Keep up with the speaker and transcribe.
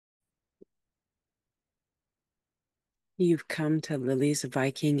You've come to Lily's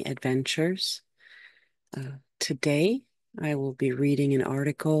Viking Adventures. Today, I will be reading an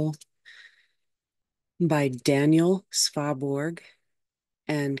article by Daniel Savborg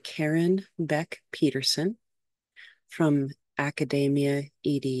and Karen Beck Peterson from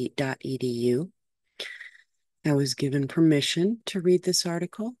academia.edu. I was given permission to read this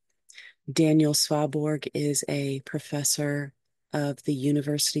article. Daniel Savborg is a professor of the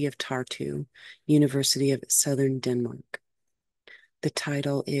University of Tartu, University of Southern Denmark. The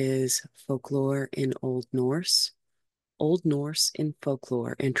title is Folklore in Old Norse in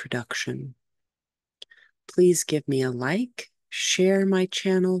Folklore Introduction. Please give me a like, share my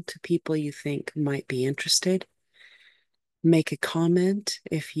channel to people you think might be interested. Make a comment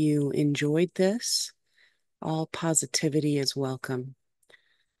if you enjoyed this. All positivity is welcome.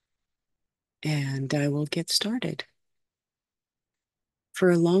 And I will get started. For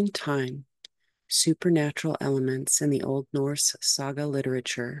a long time, supernatural elements in the Old Norse saga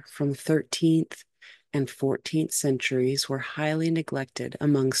literature from 13th and 14th centuries were highly neglected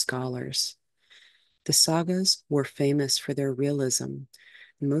among scholars. The sagas were famous for their realism,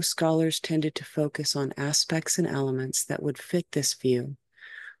 and most scholars tended to focus on aspects and elements that would fit this view,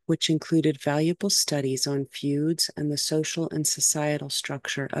 which included valuable studies on feuds and the social and societal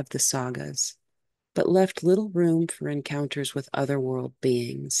structure of the sagas, but left little room for encounters with otherworld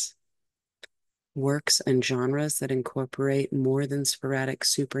beings. Works and genres that incorporate more than sporadic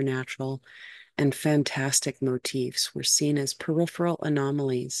supernatural and fantastic motifs were seen as peripheral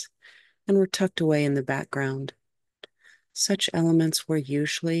anomalies and were tucked away in the background. Such elements were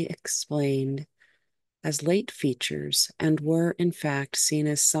usually explained as late features and were, in fact, seen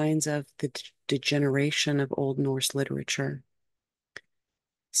as signs of the degeneration of Old Norse literature.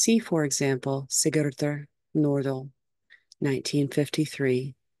 See, for example, Sigurdur Nordal,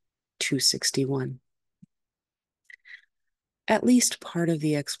 1953, 261. At least part of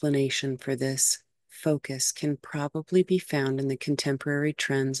the explanation for this focus can probably be found in the contemporary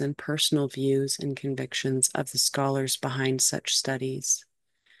trends and personal views and convictions of the scholars behind such studies.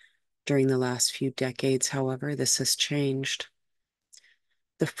 During the last few decades, however, this has changed.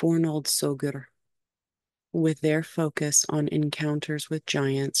 The Fornaldarsogur, with their focus on encounters with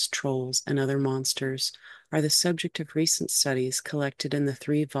giants, trolls, and other monsters, are the subject of recent studies collected in the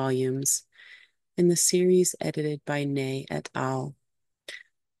 3 volumes in the series edited by Ney et al.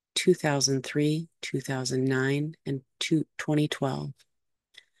 2003, 2009, and 2012.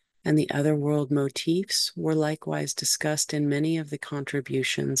 And the otherworld motifs were likewise discussed in many of the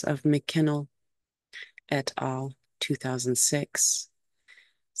contributions of McKinnell et al. 2006.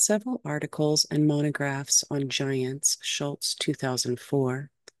 Several articles and monographs on giants, Schultz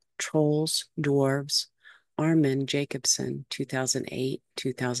 2004, trolls, dwarves, Armin Jacobson 2008,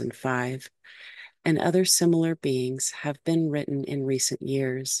 2005, and other similar beings have been written in recent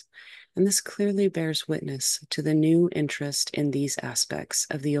years, and this clearly bears witness to the new interest in these aspects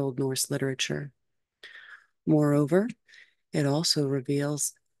of the Old Norse literature. Moreover, it also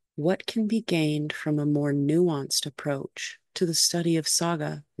reveals what can be gained from a more nuanced approach to the study of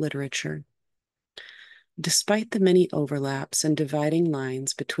saga literature. Despite the many overlaps and dividing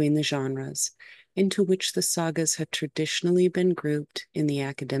lines between the genres into which the sagas have traditionally been grouped in the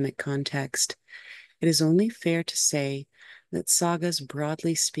academic context, it is only fair to say that sagas,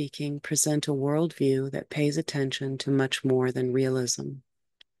 broadly speaking, present a worldview that pays attention to much more than realism,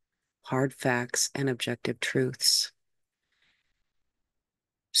 hard facts, and objective truths.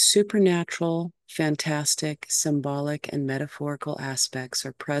 Supernatural, fantastic, symbolic, and metaphorical aspects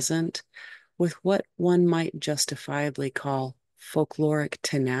are present with what one might justifiably call folkloric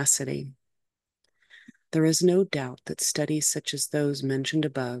tenacity. There is no doubt that studies such as those mentioned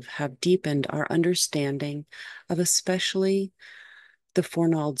above have deepened our understanding of especially the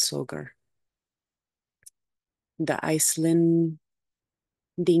Fornaldarsogur, the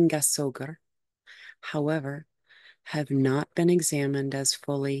Icelandingasogur, however, have not been examined as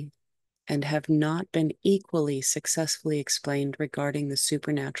fully and have not been equally successfully explained regarding the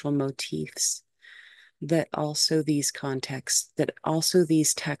supernatural motifs that also these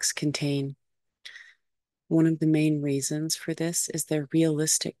texts contain. One of the main reasons for this is their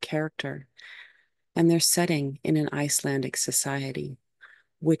realistic character and their setting in an Icelandic society,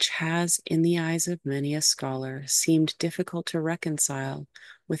 which has, in the eyes of many a scholar, seemed difficult to reconcile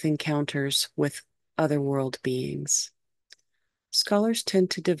with encounters with otherworld beings. Scholars tend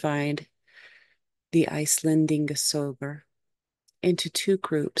to divide the Icelandingasogur into 2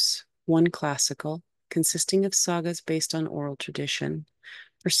 groups, one classical, consisting of sagas based on oral tradition,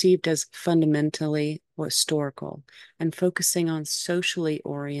 perceived as fundamentally historical and focusing on socially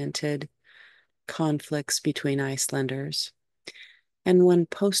oriented conflicts between Icelanders, and one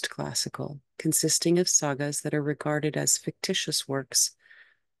post-classical, consisting of sagas that are regarded as fictitious works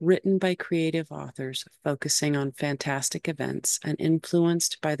written by creative authors focusing on fantastic events and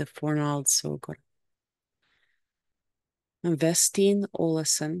influenced by the Fornaldarsögur. Vestin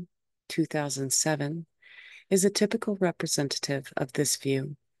Olason, 2007, is a typical representative of this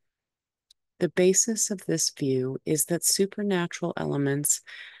view. The basis of this view is that supernatural elements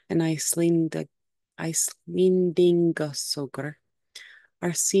in Icelandingasögur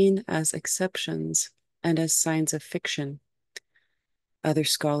are seen as exceptions and as signs of fiction. Other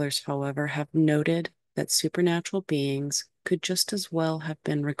scholars, however, have noted that supernatural beings could just as well have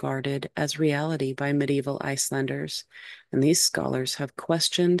been regarded as reality by medieval Icelanders, and these scholars have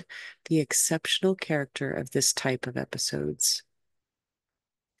questioned the exceptional character of this type of episodes.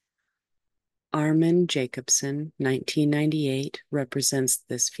 Armin Jacobson, 1998, represents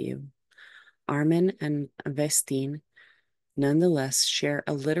this view. Armin and Vestin nonetheless share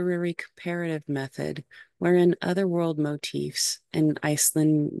a literary comparative method wherein otherworld motifs in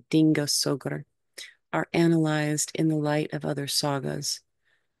Icelandingasögur are analyzed in the light of other sagas.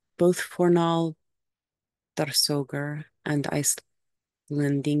 Both Fornaldarsögur and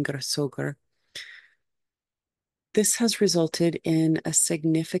Icelandingasögur. This has resulted in a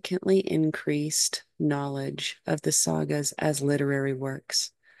significantly increased knowledge of the sagas as literary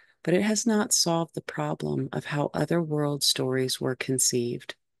works, but it has not solved the problem of how other world stories were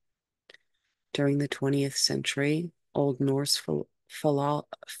conceived. During the 20th century, Old Norse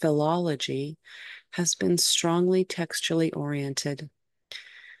philology has been strongly textually oriented.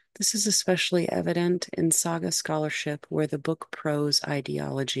 This is especially evident in saga scholarship, where the book prose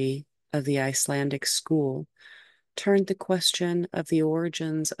ideology of the Icelandic school turned the question of the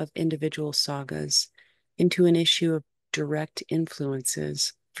origins of individual sagas into an issue of direct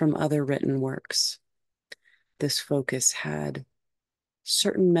influences from other written works. This focus had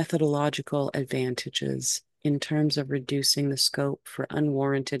certain methodological advantages in terms of reducing the scope for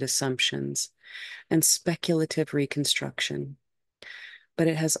unwarranted assumptions and speculative reconstruction, but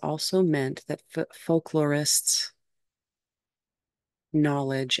it has also meant that folklorists'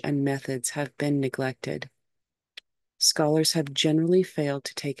 knowledge and methods have been neglected. Scholars have generally failed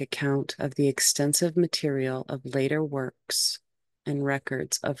to take account of the extensive material of later works and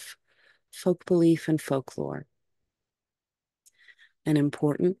records of folk belief and folklore. An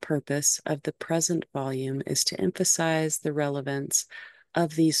important purpose of the present volume is to emphasize the relevance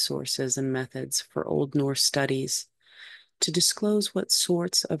of these sources and methods for Old Norse studies, to disclose what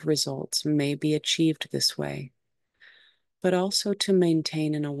sorts of results may be achieved this way, but also to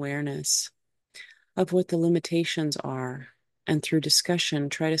maintain an awareness of what the limitations are, and through discussion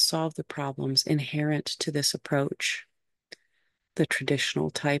try to solve the problems inherent to this approach. The traditional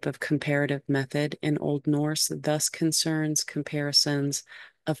type of comparative method in Old Norse thus concerns comparisons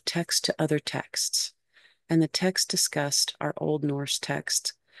of text to other texts, and the texts discussed are Old Norse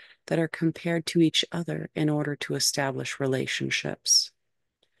texts that are compared to each other in order to establish relationships.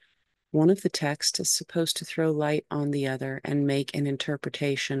 One of the texts is supposed to throw light on the other and make an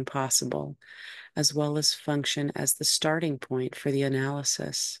interpretation possible, as well as function as the starting point for the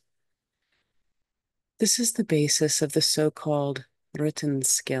analysis. This is the basis of the so-called written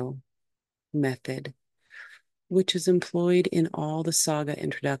skill method, which is employed in all the saga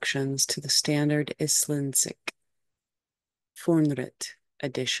introductions to the standard Icelandic Fornrit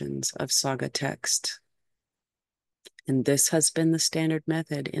editions of saga text. And this has been the standard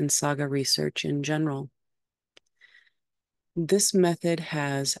method in saga research in general. This method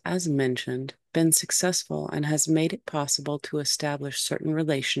has, as mentioned, been successful and has made it possible to establish certain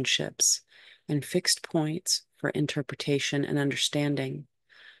relationships and fixed points for interpretation and understanding,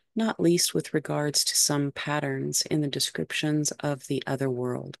 not least with regards to some patterns in the descriptions of the other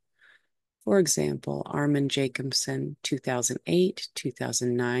world. For example, Armin Jacobson, 2008,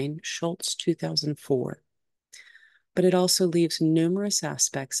 2009, Schultz, 2004. But it also leaves numerous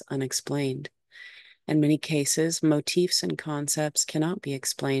aspects unexplained. In many cases, motifs and concepts cannot be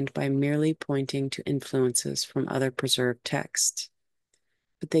explained by merely pointing to influences from other preserved texts,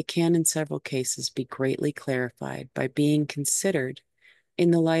 but they can in several cases be greatly clarified by being considered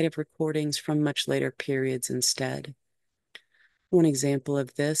in the light of recordings from much later periods instead. One example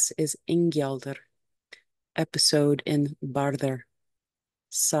of this is Ingjaldur, episode in Bardr,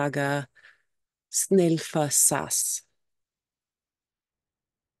 saga Snilfasas,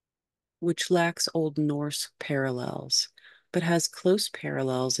 which lacks Old Norse parallels, but has close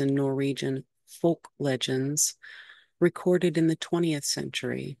parallels in Norwegian folk legends recorded in the 20th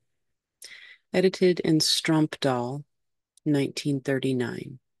century, edited in Strumpdal,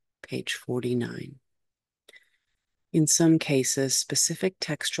 1939, page 49. In some cases, specific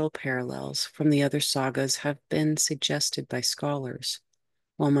textual parallels from the other sagas have been suggested by scholars,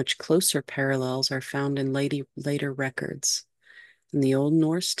 while much closer parallels are found in later records. In the Old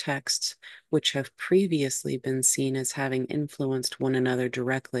Norse texts, which have previously been seen as having influenced one another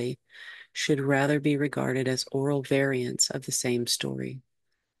directly, should rather be regarded as oral variants of the same story,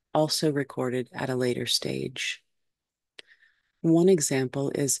 also recorded at a later stage. One example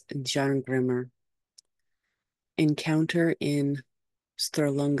is Jarngrimr, encounter in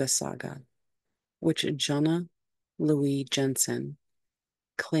Sturlunga Saga, which Jonna Louis Jensen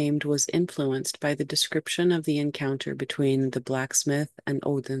claimed was influenced by the description of the encounter between the blacksmith and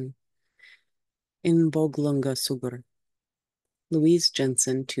Odin in Boglunga Sugur. Louise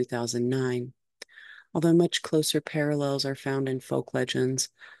Jensen, 2009. Although much closer parallels are found in folk legends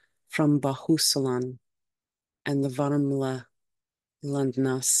from Bahusalan and the Varmla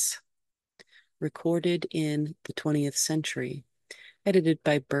Landnas, recorded in the 20th century, edited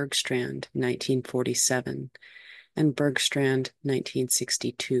by Bergstrand, 1947, and Bergstrand,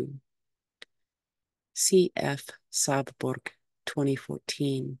 1962. C.F. Savborg,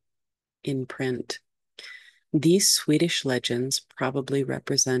 2014, in print. These Swedish legends probably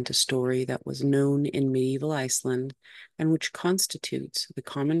represent a story that was known in medieval Iceland and which constitutes the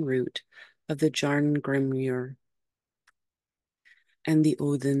common root of the Jarngrimur and the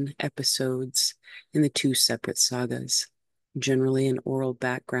Odin episodes in the two separate sagas. Generally, an oral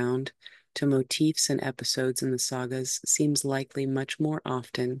background to motifs and episodes in the sagas seems likely much more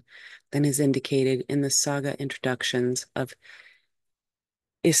often than is indicated in the saga introductions of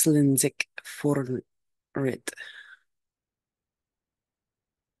Islendic Forrit.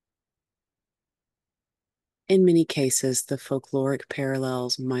 In many cases, the folkloric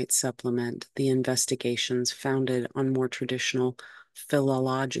parallels might supplement the investigations founded on more traditional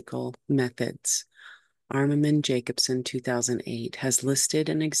philological methods. Armand Jacobson, 2008, has listed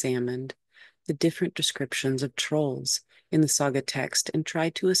and examined the different descriptions of trolls in the saga text and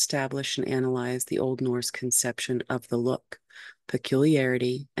tried to establish and analyze the Old Norse conception of the look,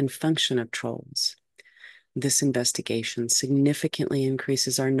 peculiarity, and function of trolls. This investigation significantly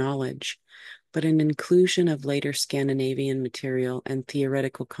increases our knowledge, but an inclusion of later Scandinavian material and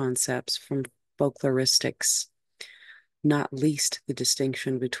theoretical concepts from folkloristics, not least the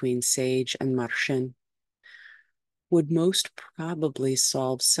distinction between sage and marchen, would most probably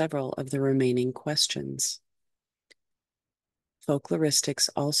solve several of the remaining questions. Folkloristics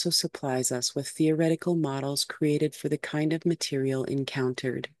also supplies us with theoretical models created for the kind of material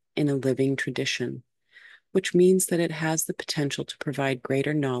encountered in a living tradition, which means that it has the potential to provide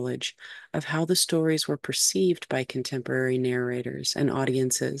greater knowledge of how the stories were perceived by contemporary narrators and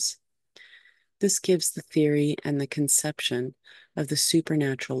audiences. This gives the theory and the conception of the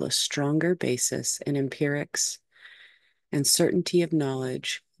supernatural a stronger basis in empirics and certainty of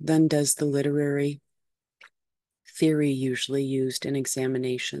knowledge than does the literary theory usually used in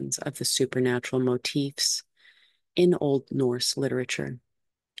examinations of the supernatural motifs in Old Norse literature.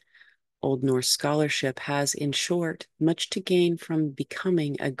 Old Norse scholarship has, in short, much to gain from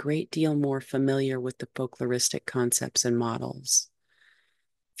becoming a great deal more familiar with the folkloristic concepts and models.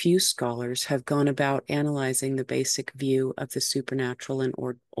 Few scholars have gone about analyzing the basic view of the supernatural in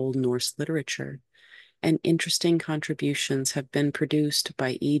Old Norse literature, and interesting contributions have been produced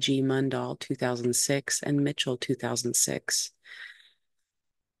by E.G. Mundahl, 2006, and Mitchell, 2006,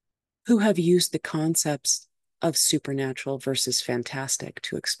 who have used the concepts of supernatural versus fantastic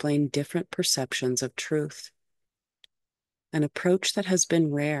to explain different perceptions of truth. An approach that has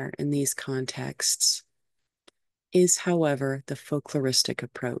been rare in these contexts is, however, the folkloristic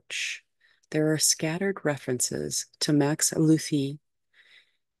approach. There are scattered references to Max Luthi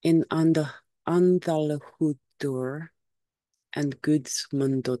in Andalhudur and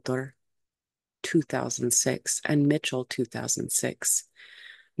Guðmundur, 2006, and Mitchell, 2006,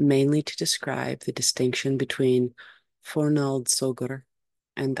 mainly to describe the distinction between Fornaldsögur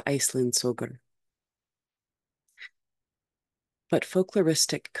and Icelandsögur. But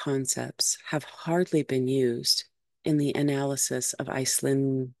folkloristic concepts have hardly been used in the analysis of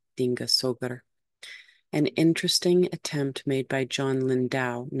Icelandingasögur. An interesting attempt made by John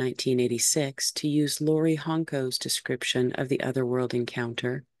Lindau, 1986, to use Lori Honko's description of the otherworld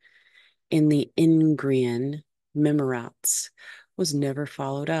encounter in the Ingrian Memorats was never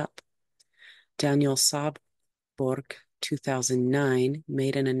followed up. Daniel Savborg, 2009,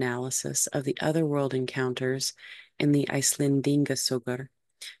 made an analysis of the otherworld encounters in the Icelandingasögur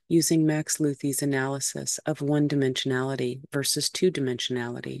using Max Luthi's analysis of one-dimensionality versus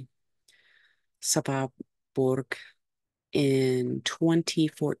two-dimensionality. Savborg in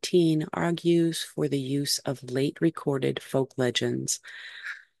 2014 argues for the use of late recorded folk legends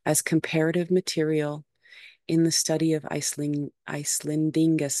as comparative material in the study of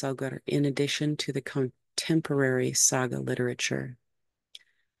Icelandinga saga in addition to the contemporary saga literature.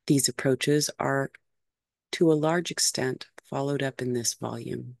 These approaches are to a large extent followed up in this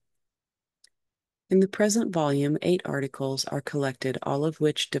volume. In the present volume, 8 articles are collected, all of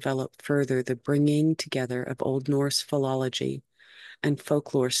which develop further the bringing together of Old Norse philology and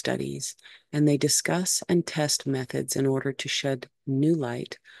folklore studies, and they discuss and test methods in order to shed new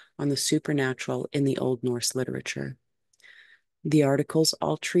light on the supernatural in the Old Norse literature. The articles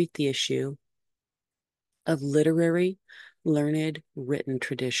all treat the issue of literary, learned, written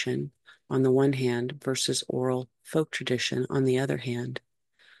tradition on the one hand versus oral folk tradition on the other hand.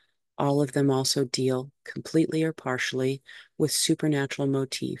 All of them also deal, completely or partially, with supernatural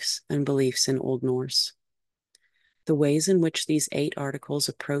motifs and beliefs in Old Norse. The ways in which these 8 articles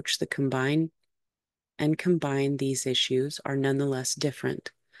approach the combine these issues are nonetheless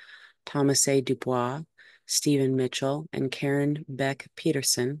different. Thomas A. Dubois, Stephen Mitchell, and Karen Beck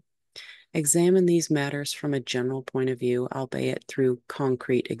Peterson examine these matters from a general point of view, albeit through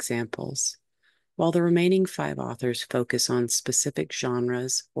concrete examples, while the remaining 5 authors focus on specific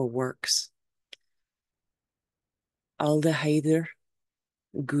genres or works. Alda Heider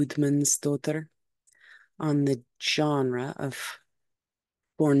Gudmundsdóttir on the genre of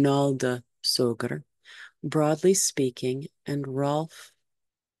Fornaldarsögur, broadly speaking, and Rolf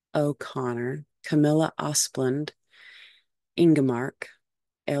O'Connor, Camilla Asplund, Ingemark,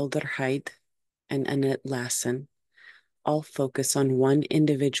 Elderheid, and Annette Lassen all focus on one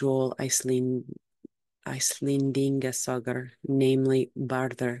individual Icelandinga saga, namely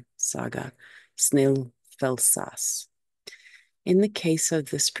Bardar saga, Snillfellsas. In the case of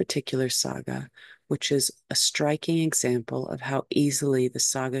this particular saga, which is a striking example of how easily the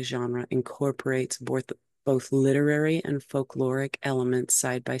saga genre incorporates both literary and folkloric elements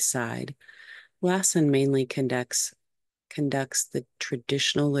side by side, Lassen mainly conducts the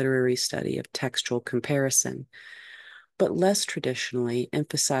traditional literary study of textual comparison, but less traditionally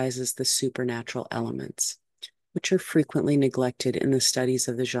emphasizes the supernatural elements, which are frequently neglected in the studies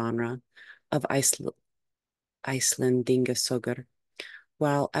of the genre of Icelandinga saga,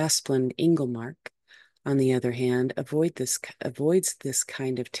 while Asplund Ingelmark, on the other hand, avoids this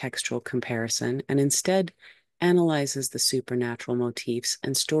kind of textual comparison and instead analyzes the supernatural motifs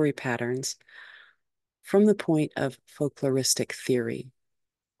and story patterns from the point of folkloristic theory.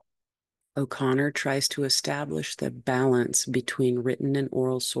 O'Connor tries to establish the balance between written and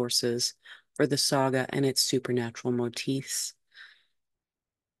oral sources for the saga and its supernatural motifs,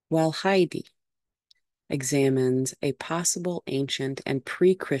 while Heidi examines a possible ancient and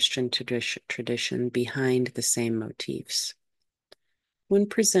pre-Christian tradition behind the same motifs. When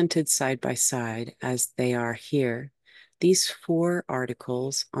presented side by side, as they are here, these 4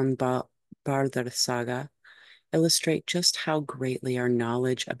 articles on Bardar saga illustrate just how greatly our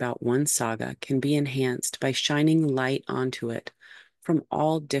knowledge about one saga can be enhanced by shining light onto it from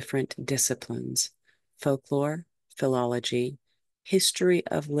all different disciplines: folklore, philology, history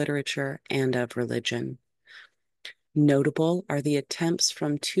of literature, and of religion. Notable are the attempts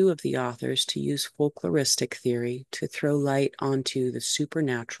from 2 of the authors to use folkloristic theory to throw light onto the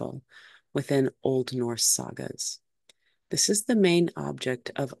supernatural within Old Norse sagas. This is the main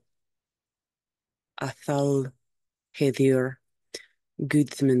object of Athalheiður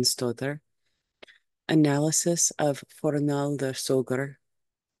Gudmundsdóttir analysis of Fornaldarsögur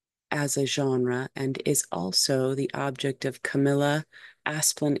as a genre, and is also the object of Camilla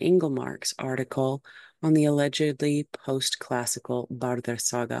Asplund Ingelmark's article on the allegedly post-classical Bardar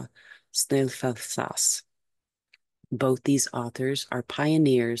saga, Snillfellsas. Both these authors are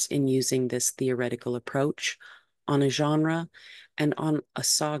pioneers in using this theoretical approach on a genre and on a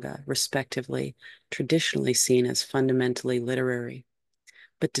saga, respectively, traditionally seen as fundamentally literary.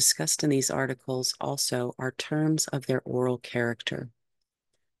 But discussed in these articles also are terms of their oral character.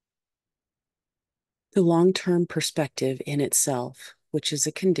 The long-term perspective in itself, which is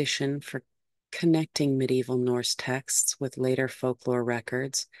a condition for connecting medieval Norse texts with later folklore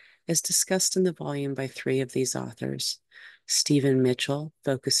records, is discussed in the volume by 3 of these authors. Stephen Mitchell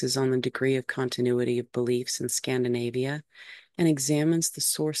focuses on the degree of continuity of beliefs in Scandinavia and examines the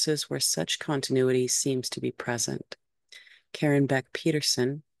sources where such continuity seems to be present. Karen Beck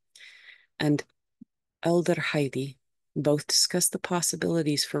Peterson and Elder Heidi both discuss the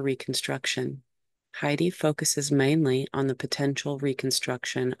possibilities for reconstruction. Heidi focuses mainly on the potential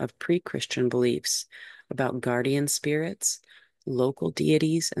reconstruction of pre-Christian beliefs about guardian spirits, local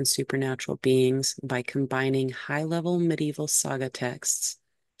deities and supernatural beings by combining high-level medieval saga texts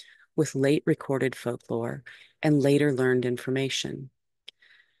with late recorded folklore and later learned information.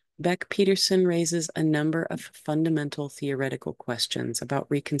 Beck Peterson raises a number of fundamental theoretical questions about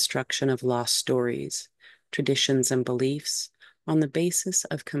reconstruction of lost stories, traditions, and beliefs on the basis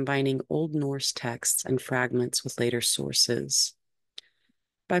of combining Old Norse texts and fragments with later sources.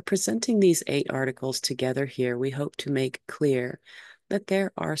 By presenting these 8 articles together here, we hope to make clear that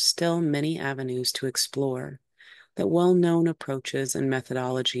there are still many avenues to explore, that well-known approaches and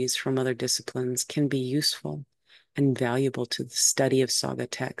methodologies from other disciplines can be useful and valuable to the study of saga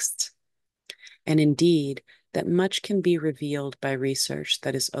texts, and indeed, that much can be revealed by research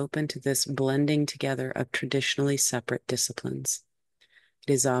that is open to this blending together of traditionally separate disciplines.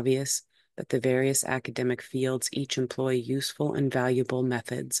 It is obvious that the various academic fields each employ useful and valuable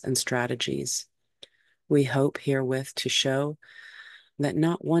methods and strategies. We hope herewith to show that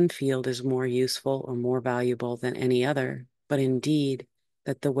not one field is more useful or more valuable than any other, but indeed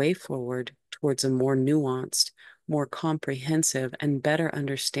that the way forward towards a more nuanced, more comprehensive, and better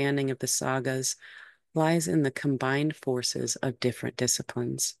understanding of the sagas lies in the combined forces of different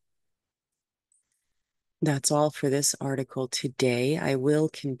disciplines. That's all for this article today. I will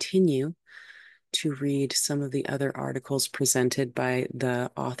continue to read some of the other articles presented by the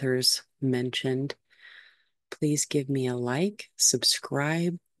authors mentioned. Please give me a like,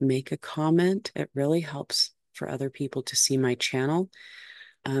 subscribe, make a comment. It really helps for other people to see my channel.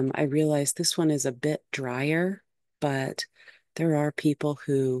 I realize this one is a bit drier, but there are people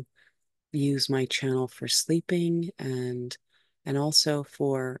who use my channel for sleeping and also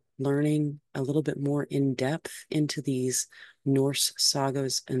for learning a little bit more in depth into these Norse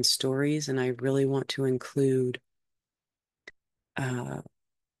sagas and stories. And I really want to include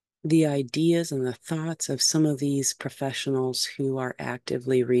the ideas and the thoughts of some of these professionals who are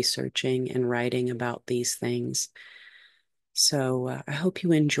actively researching and writing about these things. So I hope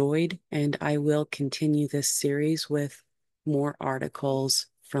you enjoyed, and I will continue this series with more articles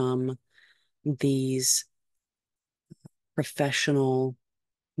from these professional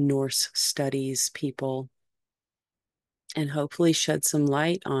Norse studies people and hopefully shed some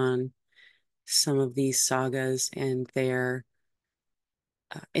light on some of these sagas and their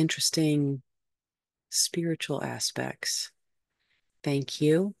interesting spiritual aspects. Thank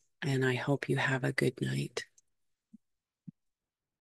you, and I hope you have a good night.